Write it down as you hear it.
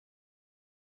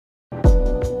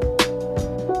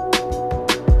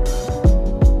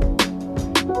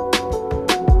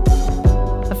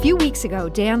weeks ago,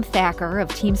 Dan Thacker of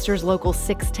Teamsters Local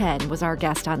 610 was our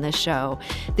guest on this show.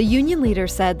 The union leader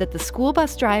said that the school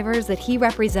bus drivers that he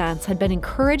represents had been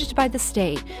encouraged by the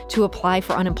state to apply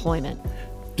for unemployment.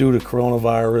 Due to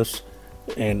coronavirus,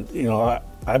 and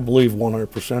I believe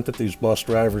 100% that these bus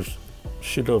drivers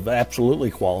should have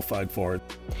absolutely qualified for it.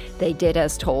 They did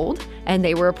as told, and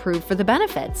they were approved for the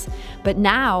benefits. But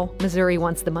now, Missouri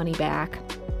wants the money back.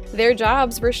 Their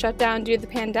jobs were shut down due to the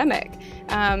pandemic.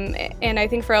 And I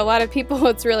think for a lot of people,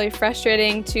 it's really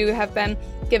frustrating to have been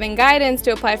given guidance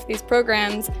to apply for these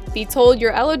programs, be told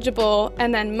you're eligible,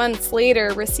 and then months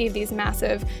later receive these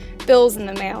massive bills in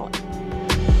the mail.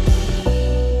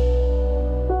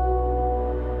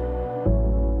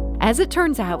 As it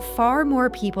turns out, far more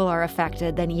people are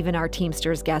affected than even our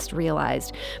Teamsters guest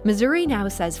realized. Missouri now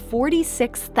says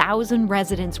 46,000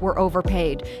 residents were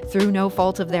overpaid through no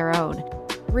fault of their own.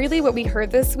 Really, what we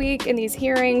heard this week in these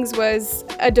hearings was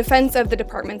a defense of the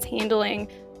department's handling.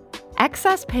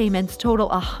 Excess payments total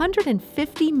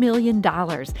 $150 million,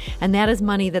 and that is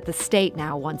money that the state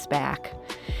now wants back.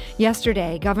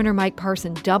 Yesterday, Governor Mike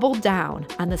Parson doubled down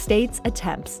on the state's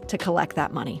attempts to collect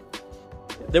that money.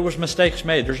 There was mistakes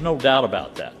made, there's no doubt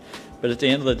about that. But at the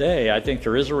end of the day, I think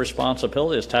there is a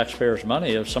responsibility as taxpayers'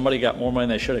 money. If somebody got more money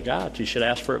than they should have got, you should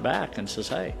ask for it back and says,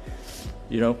 hey,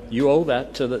 you owe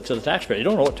that to the taxpayer. You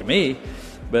don't owe it to me,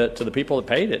 but to the people that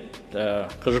paid it,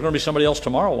 because there's going to be somebody else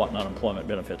tomorrow wanting unemployment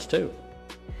benefits too.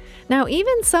 Now,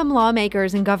 even some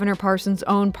lawmakers in Governor Parson's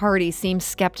own party seem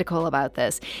skeptical about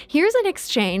this. Here's an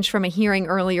exchange from a hearing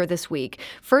earlier this week.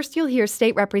 First, you'll hear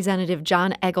State Representative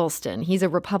John Eggleston. He's a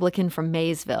Republican from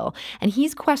Maysville, and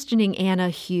he's questioning Anna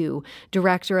Hugh,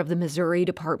 director of the Missouri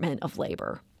Department of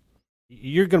Labor.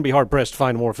 You're going to be hard-pressed to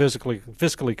find a more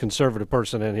fiscally conservative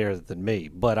person in here than me,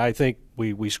 but I think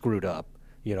we screwed up,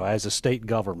 as a state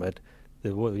government,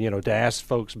 to ask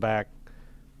folks back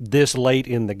this late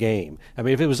in the game. I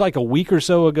mean, if it was like a week or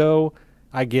so ago,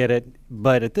 I get it.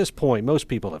 But at this point, most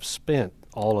people have spent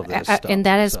all of this stuff. And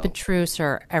that has been true,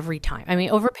 sir, every time. I mean,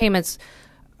 overpayments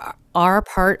are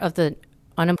part of the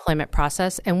unemployment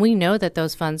process, and we know that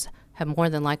those funds have more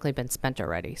than likely been spent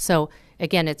already. So,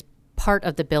 again, it's part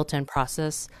of the built-in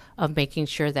process of making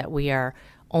sure that we are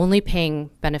only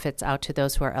paying benefits out to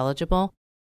those who are eligible.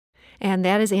 And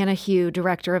that is Anna Hugh,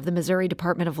 director of the Missouri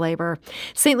Department of Labor.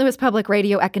 St. Louis Public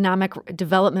Radio economic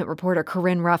development reporter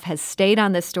Corinne Ruff has stayed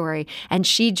on this story, and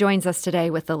she joins us today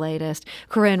with the latest.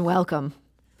 Corinne, welcome.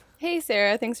 Hey,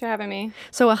 Sarah. Thanks for having me.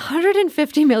 So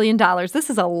 $150 million, this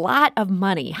is a lot of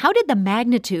money. How did the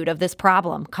magnitude of this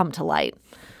problem come to light?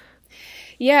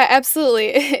 Yeah, absolutely.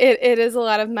 It is a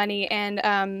lot of money.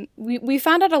 And we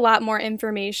found out a lot more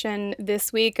information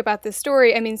this week about this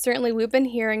story. I mean, certainly we've been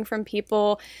hearing from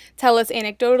people tell us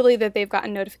anecdotally that they've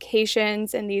gotten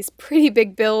notifications and these pretty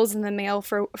big bills in the mail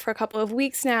for a couple of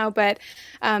weeks now. But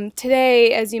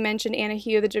today, as you mentioned, Anna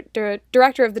Hugh, the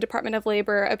director of the Department of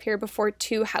Labor, appeared before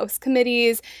two House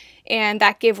committees. And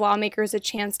that gave lawmakers a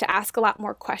chance to ask a lot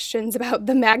more questions about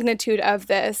the magnitude of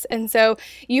this. And so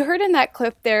you heard in that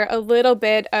clip there a little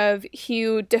bit of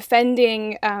Hugh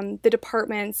defending the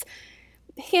department's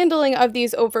handling of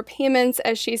these overpayments.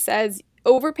 As she says,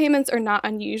 overpayments are not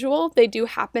unusual. They do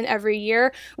happen every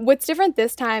year. What's different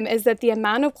this time is that the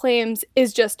amount of claims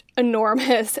is just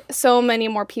enormous. So many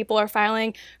more people are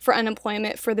filing for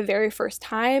unemployment for the very first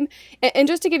time. And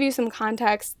just to give you some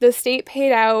context, the state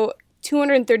paid out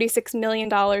 $236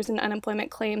 million in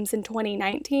unemployment claims in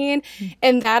 2019,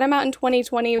 and that amount in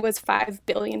 2020 was $5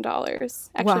 billion.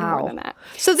 Actually, more than that.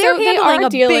 So they're handling a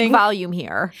big volume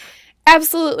here.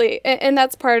 Absolutely, and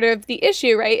that's part of the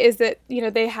issue, right, is that,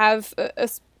 they have a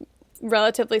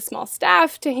relatively small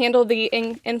staff to handle the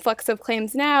influx of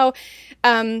claims now,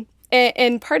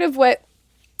 and part of what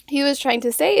he was trying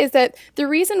to say is that the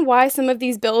reason why some of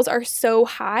these bills are so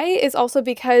high is also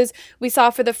because we saw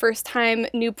for the first time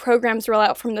new programs roll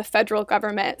out from the federal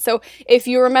government. So if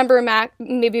you remember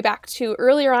maybe back to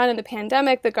earlier on in the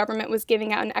pandemic, the government was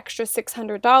giving out an extra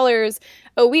 $600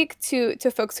 a week to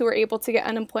folks who were able to get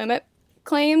unemployment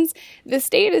claims. The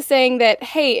state is saying that,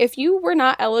 hey, if you were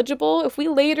not eligible, if we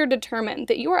later determined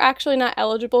that you are actually not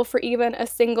eligible for even a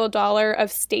single dollar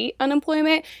of state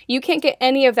unemployment, you can't get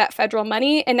any of that federal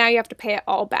money, and now you have to pay it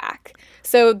all back.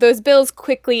 So those bills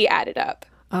quickly added up.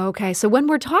 Okay, so when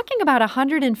we're talking about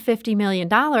 $150 million,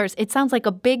 it sounds like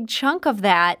a big chunk of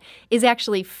that is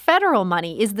actually federal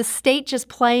money. Is the state just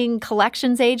playing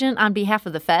collections agent on behalf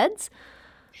of the feds?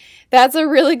 That's a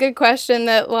really good question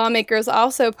that lawmakers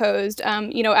also posed.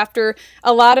 After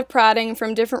a lot of prodding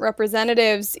from different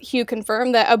representatives, Hugh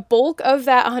confirmed that a bulk of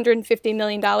that $150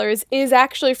 million is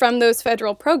actually from those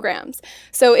federal programs.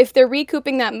 So if they're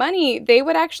recouping that money, they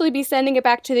would actually be sending it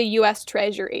back to the U.S.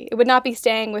 Treasury. It would not be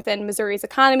staying within Missouri's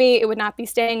economy. It would not be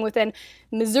staying within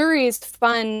Missouri's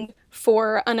fund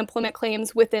for unemployment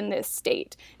claims within this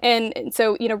state. And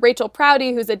so, Rachel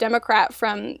Prouty, who's a Democrat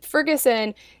from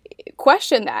Ferguson,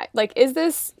 questioned that. Like, is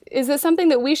this something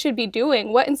that we should be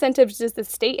doing? What incentives does the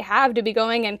state have to be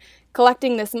going and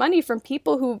collecting this money from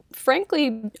people who,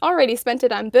 frankly, already spent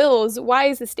it on bills? Why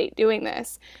is the state doing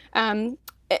this? And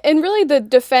really, the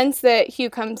defense that Hugh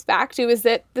comes back to is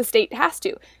that the state has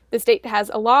to. The state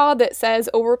has a law that says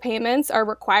overpayments are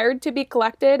required to be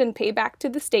collected and paid back to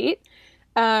the state.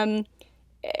 And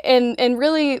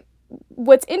really,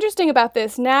 what's interesting about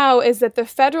this now is that the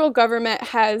federal government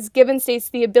has given states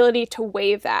the ability to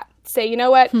waive that. Say, you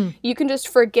know what, you can just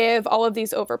forgive all of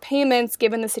these overpayments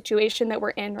given the situation that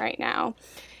we're in right now.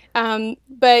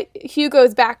 But Hugh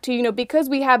goes back to, because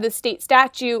we have the state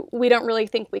statute, we don't really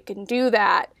think we can do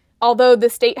that, although the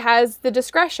state has the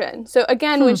discretion. So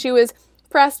again, when she was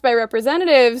pressed by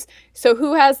representatives, so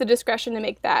who has the discretion to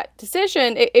make that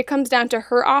decision? It comes down to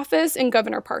her office and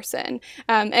Governor Parson.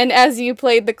 And as you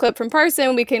played the clip from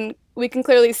Parson, we can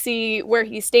clearly see where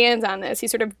he stands on this. He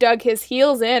sort of dug his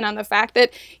heels in on the fact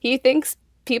that he thinks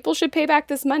people should pay back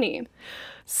this money.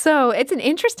 So it's an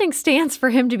interesting stance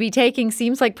for him to be taking.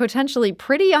 Seems like potentially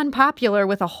pretty unpopular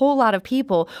with a whole lot of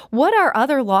people. What are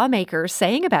other lawmakers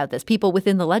saying about this, people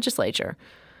within the legislature?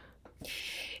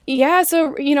 Yeah,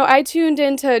 so, I tuned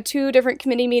into 2 different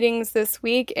committee meetings this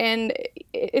week, and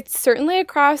it's certainly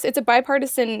it's a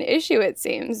bipartisan issue, it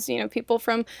seems. People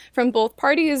from both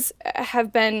parties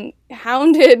have been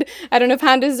hounded. I don't know if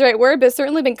hound is the right word, but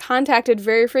certainly been contacted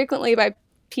very frequently by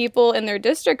people in their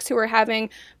districts who are having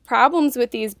problems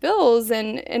with these bills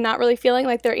and not really feeling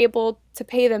like they're able to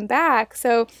pay them back.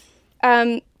 So,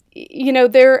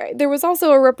 there was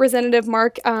also a representative,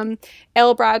 Mark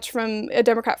Elbroch, a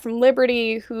Democrat from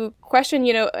Liberty, who questioned,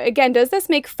 again, does this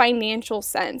make financial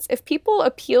sense? If people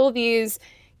appeal these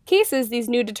cases, these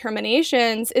new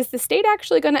determinations, is the state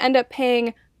actually going to end up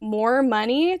paying more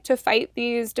money to fight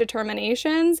these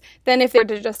determinations than if they were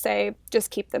to just say,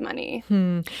 just keep the money?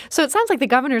 So it sounds like the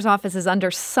governor's office is under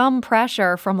some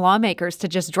pressure from lawmakers to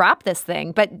just drop this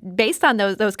thing. But based on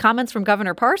those comments from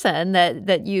Governor Parson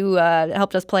that you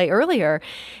helped us play earlier,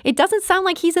 it doesn't sound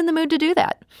like he's in the mood to do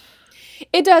that.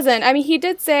 It doesn't. I mean, he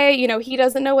did say, he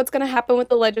doesn't know what's going to happen with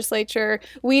the legislature.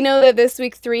 We know that this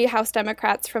week 3 House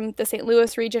Democrats from the St.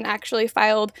 Louis region actually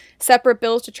filed separate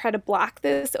bills to try to block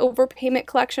this overpayment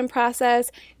collection process.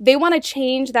 They want to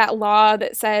change that law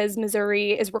that says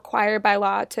Missouri is required by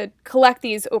law to collect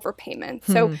these overpayments.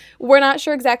 So we're not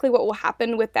sure exactly what will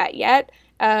happen with that yet.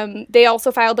 They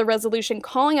also filed a resolution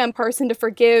calling on Parson to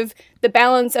forgive the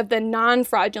balance of the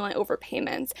non-fraudulent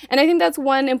overpayments. And I think that's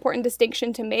one important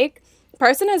distinction to make.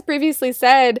 Parson has previously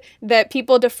said that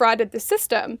people defrauded the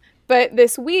system, but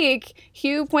this week,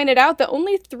 Hugh pointed out that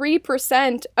only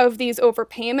 3% of these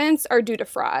overpayments are due to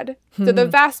fraud. So the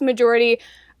vast majority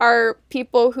are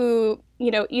people who,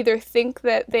 either think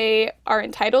that they are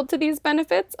entitled to these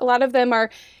benefits. A lot of them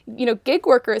are, gig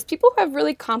workers, people who have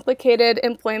really complicated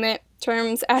employment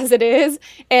terms as it is.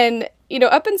 And,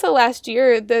 up until last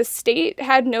year, the state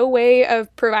had no way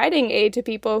of providing aid to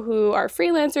people who are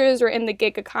freelancers or in the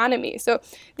gig economy. So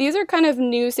these are kind of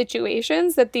new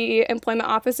situations that the employment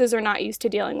offices are not used to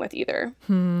dealing with either.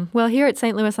 Well, here at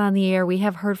St. Louis on the Air, we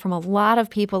have heard from a lot of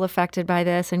people affected by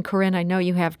this. And Corinne, I know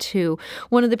you have too.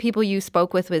 One of the people you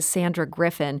spoke with was Sandra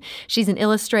Griffin. She's an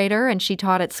illustrator and she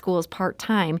taught at schools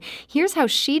part-time. Here's how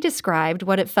she described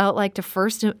what it felt like to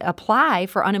first apply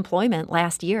for unemployment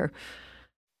last year.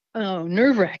 Oh,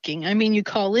 nerve-wracking. I mean, you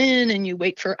call in and you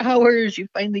wait for hours. You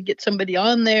finally get somebody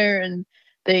on there and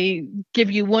they give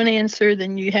you one answer,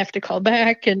 then you have to call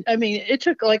back. And I mean, it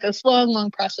took like a long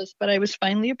process, but I was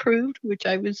finally approved, which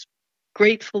I was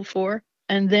grateful for.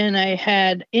 And then I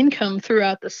had income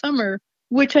throughout the summer,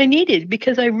 which I needed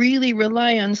because I really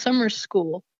rely on summer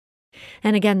school.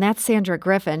 And again, that's Sandra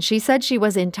Griffin. She said she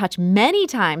was in touch many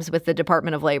times with the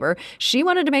Department of Labor. She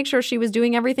wanted to make sure she was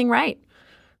doing everything right.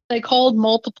 I called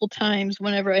multiple times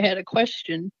whenever I had a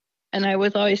question, and I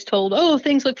was always told, oh,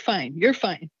 things look fine. You're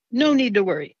fine. No need to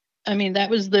worry. I mean, that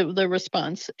was the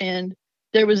response. And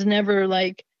there was never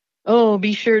like, oh,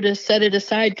 be sure to set it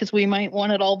aside because we might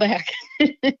want it all back.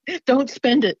 Don't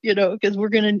spend it, because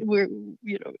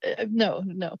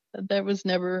no, that was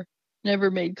never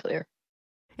made clear.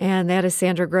 And that is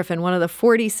Sandra Griffin, one of the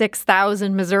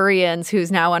 46,000 Missourians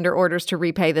who's now under orders to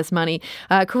repay this money.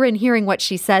 Corinne, hearing what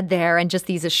she said there and just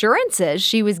these assurances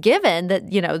she was given that,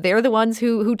 they're the ones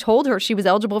who told her she was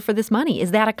eligible for this money.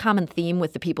 Is that a common theme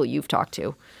with the people you've talked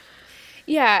to?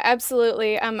 Yeah,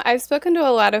 absolutely. I've spoken to a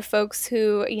lot of folks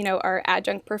who, are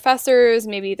adjunct professors.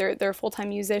 Maybe they're full-time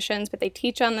musicians, but they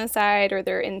teach on the side, or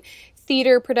they're in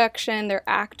theater production, they're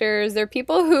actors, they're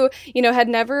people who, had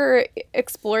never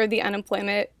explored the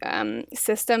unemployment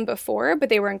system before, but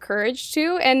they were encouraged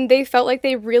to, and they felt like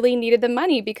they really needed the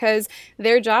money because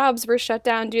their jobs were shut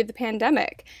down due to the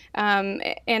pandemic.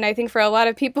 And I think for a lot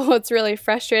of people, it's really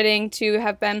frustrating to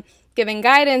have been given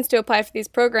guidance to apply for these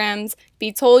programs,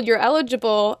 be told you're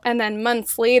eligible, and then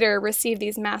months later receive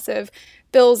these massive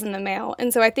bills in the mail.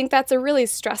 And so I think that's a really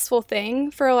stressful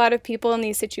thing for a lot of people in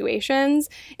these situations.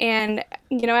 And,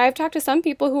 I've talked to some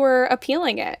people who are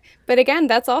appealing it. But again,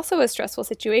 that's also a stressful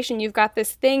situation. You've got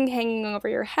this thing hanging over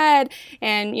your head,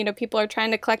 and, people are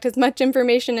trying to collect as much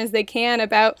information as they can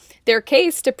about their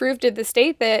case to prove to the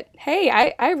state that, hey,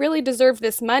 I really deserve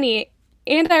this money.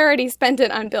 And I already spent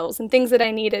it on bills and things that I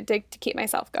needed to keep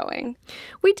myself going.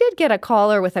 We did get a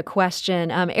caller with a question.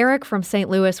 Eric from St.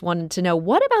 Louis wanted to know,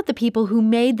 what about the people who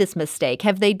made this mistake?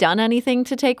 Have they done anything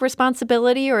to take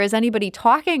responsibility, or is anybody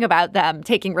talking about them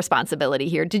taking responsibility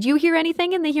here? Did you hear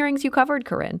anything in the hearings you covered,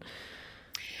 Corinne?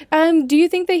 Do you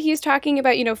think that he's talking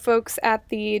about, folks at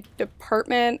the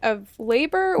Department of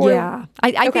Labor? Or? Yeah,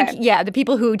 I think, the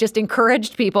people who just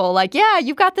encouraged people like, yeah,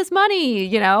 you've got this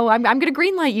money, I'm going to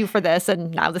greenlight you for this. And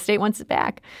now the state wants it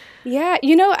back. Yeah,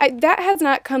 that has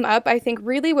not come up. I think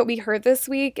really what we heard this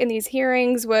week in these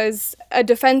hearings was a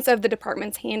defense of the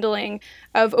department's handling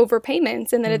of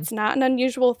overpayments, and that it's not an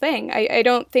unusual thing. I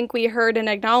don't think we heard an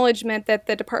acknowledgement that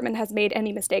the department has made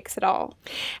any mistakes at all.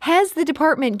 Has the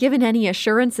department given any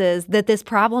assurances that this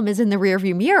problem is in the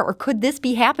rearview mirror, or could this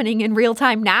be happening in real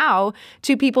time now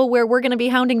to people where we're going to be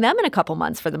hounding them in a couple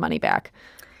months for the money back?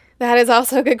 That is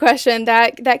also a good question.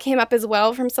 That came up as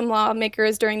well from some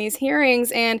lawmakers during these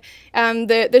hearings. And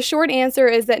the short answer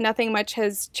is that nothing much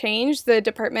has changed. The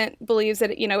department believes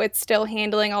that, it's still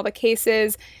handling all the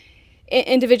cases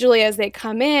individually as they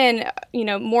come in.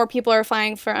 More people are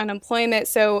filing for unemployment.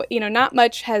 So, not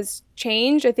much has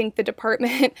changed. I think the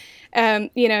department,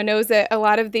 knows that a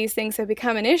lot of these things have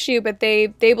become an issue, but they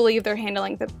believe they're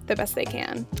handling the best they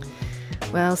can.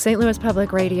 Well, St. Louis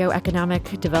Public Radio economic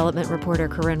development reporter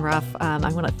Corinne Ruff, I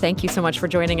want to thank you so much for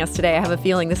joining us today. I have a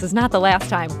feeling this is not the last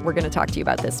time we're going to talk to you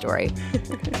about this story.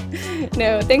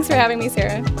 No, thanks for having me,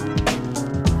 Sarah.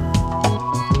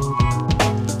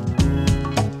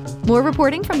 More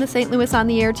reporting from the St. Louis On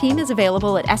the Air team is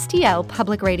available at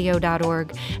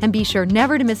stlpublicradio.org. And be sure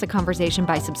never to miss a conversation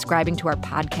by subscribing to our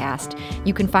podcast.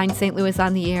 You can find St. Louis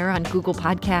On the Air on Google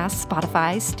Podcasts,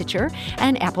 Spotify, Stitcher,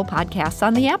 and Apple Podcasts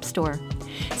on the App Store.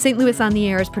 St. Louis On the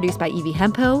Air is produced by Evie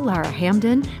Hemphill, Lara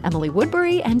Hamden, Emily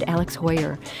Woodbury, and Alex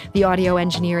Hoyer. The audio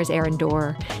engineer is Aaron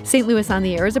Dorr. St. Louis On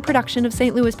the Air is a production of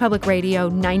St. Louis Public Radio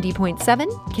 90.7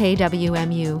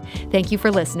 KWMU. Thank you for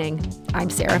listening. I'm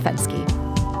Sarah Fenske.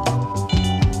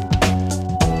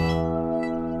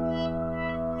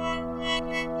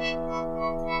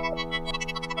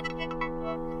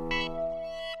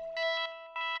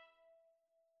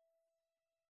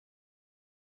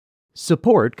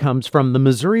 Support comes from the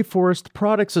Missouri Forest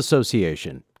Products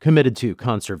Association, committed to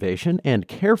conservation and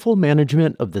careful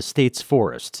management of the state's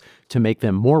forests to make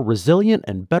them more resilient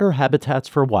and better habitats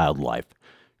for wildlife.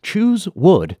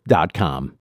 ChooseWood.com.